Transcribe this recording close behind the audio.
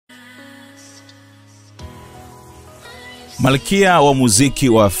Malkia wa muziki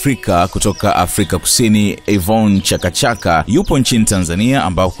wa Afrika kutoka Afrika Kusini, Yvonne Chakachaka, yupo nchini Tanzania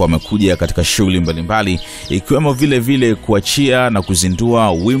ambako amekuja katika shughuli mbalimbali ikiwemo vile kuachia na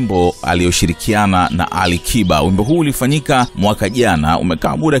kuzindua wimbo alioshirikiana na Alikiba. Wimbo huu ulifanyika mwaka jana,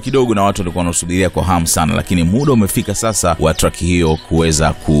 umekaa muda kidogo na watu walikuwa wanasubiria kwa hamu sana, lakini muda umefika sasa wa track hiyo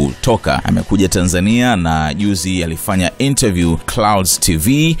kuweza kutoka. Amekuja Tanzania na juzi alifanya interview Clouds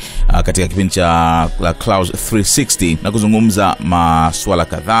TV katika kipindi cha Clouds 360 na kuzungumza masuala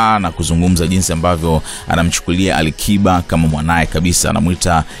kadhaa na kuzungumza jinsi ambavyo anamchukulia Alikiba kama mwanae kabisa,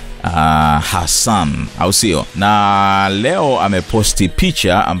 anamuita Hassan au sio. Na leo ameposti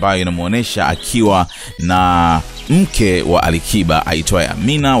picha ambayo inamuonesha akiwa na mke wa Alikiba aitwaye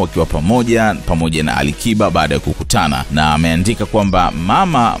Amina wakiwa pamoja na Alikiba baada ya kukutana, na ameandika kwamba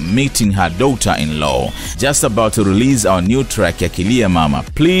mama meeting her daughter-in-law, just about to release our new track Yakilia Mama,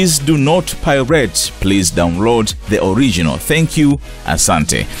 please do not pirate, please download the original, thank you,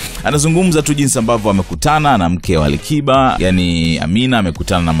 asante. Anazungumza tu jinsi ambavyo amekutana na mke wa Alikiba, yani Amina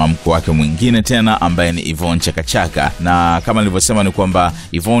amekutana na mamko wake mwingine tena ambaye ni Yvonne Chakachaka, na kama nilivyosema ni kwamba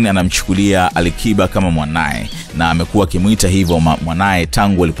Yvonne anamchukulia Alikiba kama mwanae na amekuwa akimuita hivyo mwanae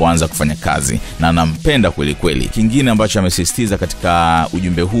tangu alipoanza kufanya kazi na anampenda kweli kweli. Kingine ambacho amesisitiza katika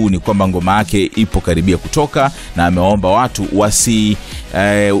ujumbe huu ni kwamba ngoma yake ipo karibia kutoka na amewaomba watu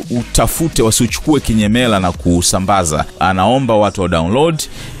utafute, wasichukue kinyemela na kusambaza. Anaomba watu wa download,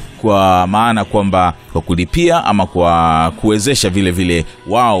 kwa maana kwamba kwa kulipia ama kwa kuwezesha vile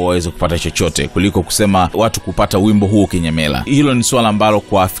wao waweze kupata chochote kuliko kusema watu kupata wimbo huu kinyemela. Hilo ni swala ambalo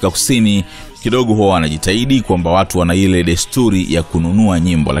kwa Afrika Kusini kidogo huwa wanajitahidi kwamba watu wana ile desturi ya kununua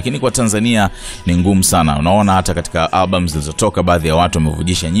nyimbo, lakini kwa Tanzania ni ngumu sana. Unaona hata katika albums zilizotoka baadhi ya watu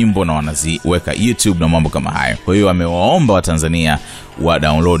wamevujisha nyimbo na wanaziweka YouTube na mambo kama hayo. Kwa hiyo amewaomba wa Tanzania wa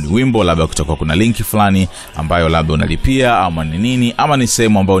download wimbo, labda kutoka kuna linki fulani ambayo labda unalipia ama ni nini, ama ni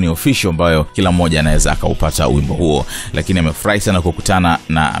sehemu ambayo ni official ambayo kila mmoja anaweza akaupata wimbo huo. Lakini amefurahi sana kukutana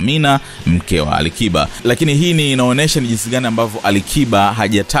na Amina, mke wa Alikiba. Lakini hii ni inaonyesha ni jinsi gani ambavyo Alikiba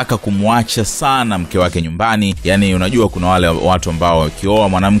hajataka kumwacha sana mke wake nyumbani. Yani unajua kuna wale watu ambao wakioa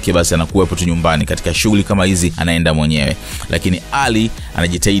mwanamke basi anakuwepo tu nyumbani, katika shughuli kama hizi anaenda mwenyewe, lakini Ali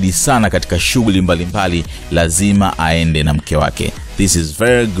anajitahidi sana katika shughuli mbalimbali lazima aende na mke wake. This is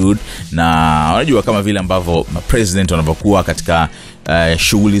very good. Na unajua kama vile ambavyo president wanavyokuwa katika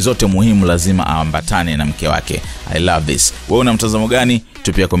shughuli zote muhimu lazima aambatane na mke wake. I love this. Wewe una mtazamo gani?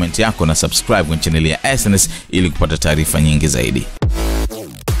 Tupia comment yako na subscribe kwenye channel ya SNS ili kupata taarifa nyingi zaidi.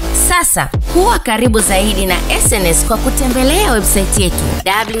 Sasa kuwa karibu zaidi na SNS kwa kutembelea website yetu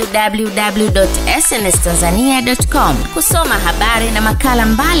www.snstanzania.com kusoma habari na makala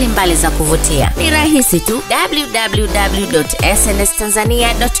mbalimbali za kuvutia. Ni rahisi tu,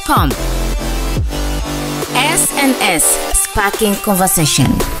 www.snstanzania.com. SNS, Sparking Conversation.